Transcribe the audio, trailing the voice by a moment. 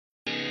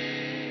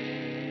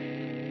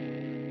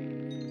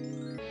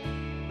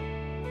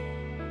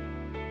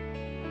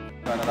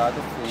done a lot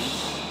of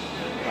things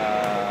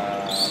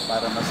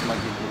para mas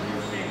magiging.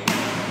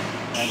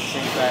 At the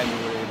same time,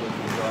 we were able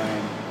to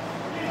join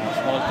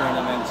small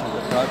tournaments in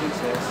the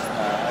provinces.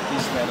 At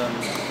least meron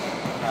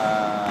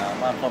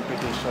mga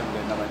competition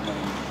din naman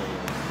ng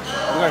players.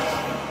 Of course,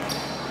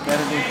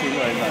 meron din FEU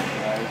or not.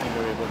 I think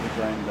we were able to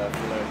join the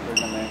FEU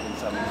tournament in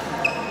some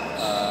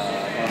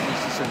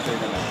pre-season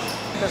tournaments.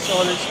 It has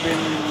always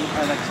been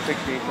an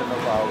expectation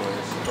of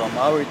ours from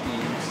our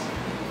teams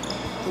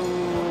to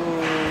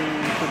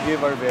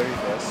give our very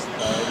best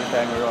every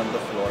time we're on the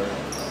floor.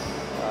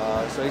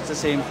 So it's the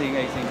same thing,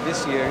 I think,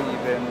 this year,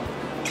 even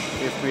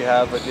if we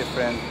have a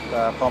different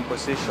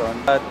composition.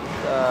 But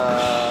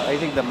I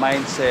think the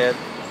mindset,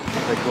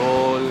 the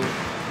goal,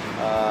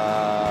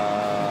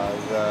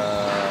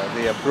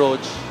 the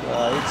approach,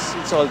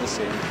 it's all the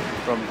same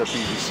from the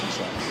previous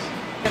seasons.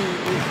 And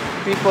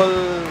people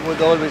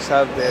would always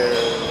have their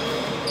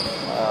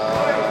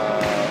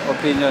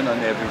opinion on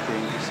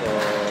everything. So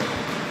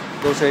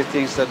those are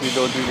things that we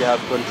don't really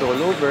have control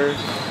over.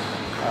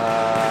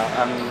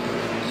 Ang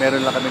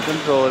meron lang kami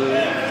control,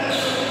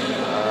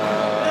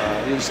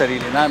 yung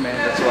sarili namin.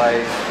 That's why,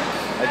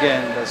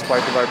 again, as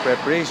part of our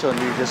preparation,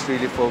 we just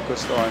really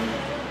focused on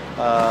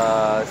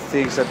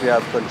things that we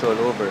have control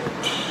over.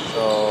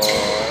 So,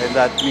 and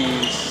that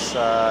means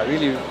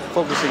really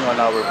focusing on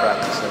our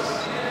practices.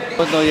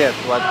 I don't know yet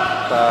what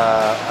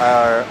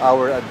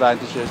our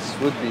advantages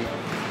would be,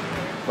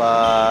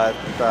 but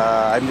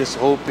I'm just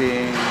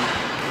hoping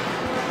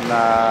na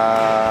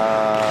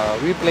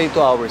we play to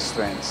our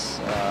strengths.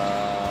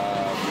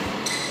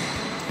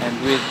 And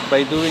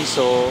by doing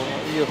so,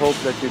 you hope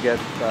that you get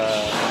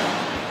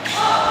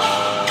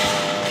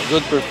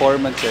good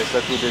performances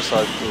that would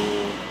result to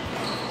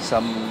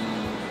some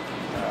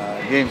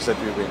games that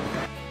we win.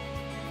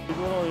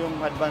 Siguro yung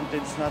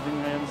advantage natin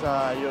ngayon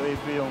sa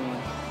UAAP yung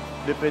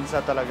depensa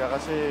talaga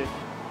kasi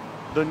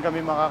doon kami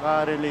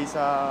makaka-relay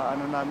sa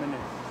ano namin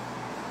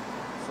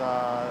sa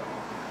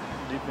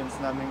defense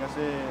namin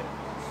kasi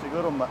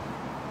siguro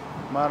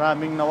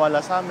maraming nawala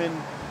sa amin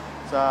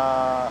sa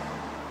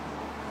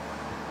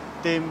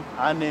team,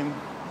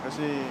 6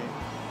 kasi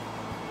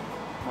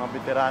mga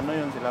veterano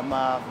yun, sila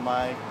Mac,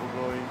 Mike,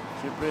 Pugoy.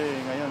 Siyempre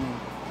ngayon,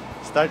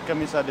 start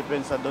kami sa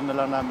depensa, doon na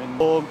lang namin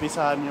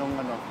umpisahan yung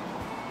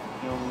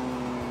yung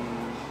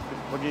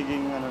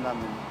pagiging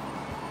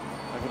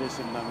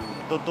aggressive namin.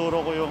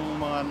 Tuturo ko yung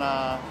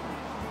mga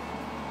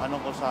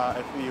ko sa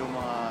FEU,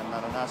 mga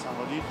naranasan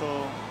ko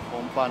dito,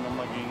 kung paano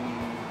maging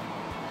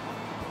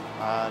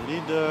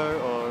leader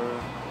or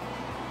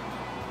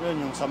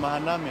yun, yung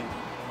samahan namin.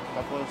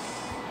 Tapos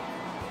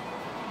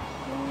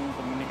yung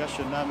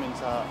komunikasyon namin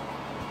sa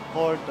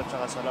court at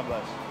saka sa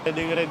labas.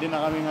 Ready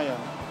na kami ngayon.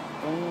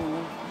 Kung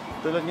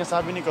tulad nga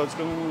sabi ni Coach,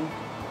 kung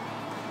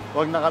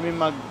wag na kami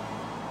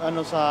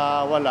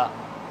sa wala.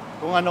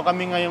 Kung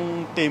kami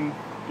ngayong team,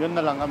 yun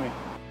na lang kami.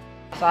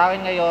 Sa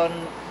akin ngayon,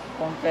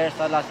 compare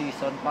sa last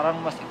season, parang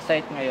mas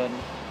excite ngayon.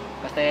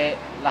 Kasi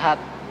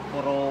lahat,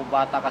 puro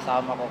bata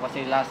kasama ko.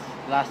 Kasi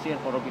last year,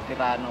 puro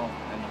veterano.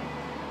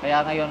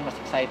 Kaya ngayon, mas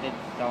excited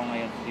ako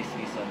ngayon this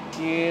season.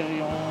 Year,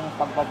 yung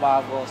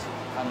pagbabago,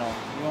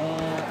 yung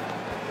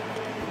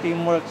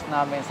teamwork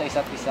namin sa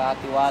isa't isa,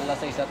 tiwala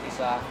sa isa't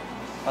isa,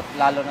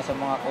 lalo na sa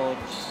mga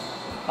coach.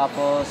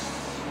 Tapos,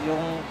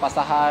 yung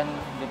pasahan,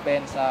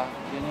 depensa,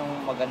 yun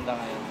yung maganda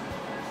ngayon.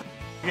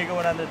 Bigay ko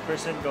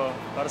 100% ko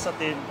para sa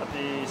team,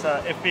 pati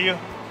sa FEU.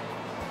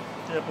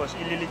 Tapos,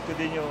 ililid ko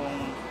din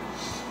yung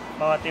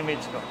mga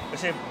teammates ko.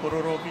 Kasi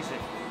puro rookies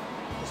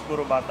Tapos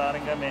puro bata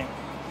rin kami.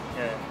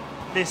 Yeah.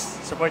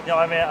 Please, support nyo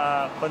kami.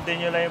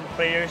 Continue lang yung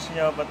prayers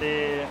nyo,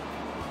 pati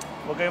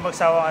huwag kayong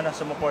magsawang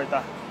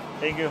sumuporta.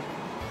 Thank you.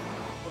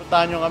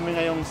 Suportahan nyo kami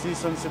ngayong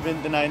season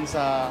 79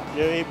 sa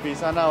UAAP.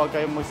 Sana huwag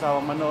kayong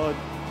magsawang manood.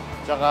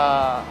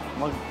 Tsaka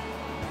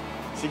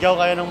sigaw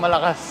kayo ng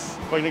malakas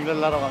pag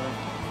naglalaro kami.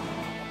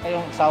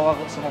 Kayong sawa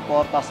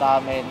sumuporta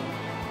sa amin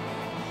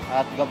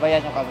at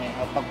gabayan nyo kami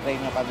at pag-pray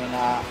nyo kami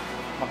na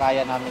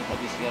makaya namin sa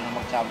this year na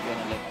mag-champion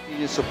ulit.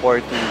 Continue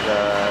supporting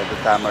the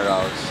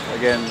Tamaraws.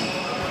 Again,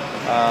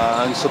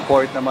 ang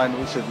support naman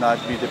should not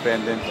be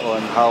dependent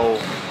on how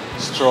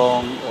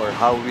strong or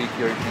how weak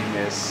your team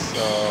is.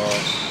 So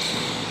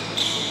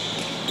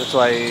that's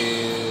why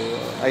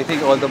I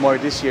think all the more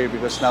this year,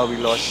 because now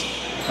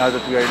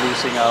that we are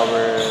losing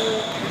our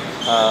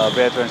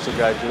veterans to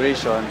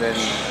graduation, then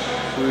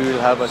we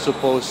will have a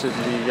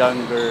supposedly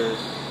younger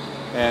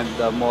and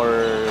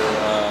more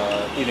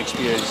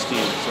inexperienced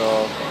team.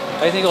 So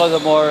I think all the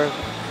more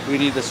we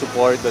need the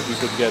support that we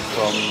could get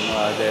from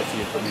the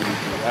FEU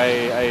community.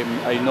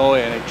 I know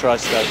and I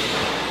trust that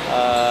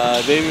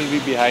they will be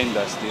behind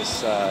us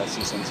this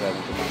season 7.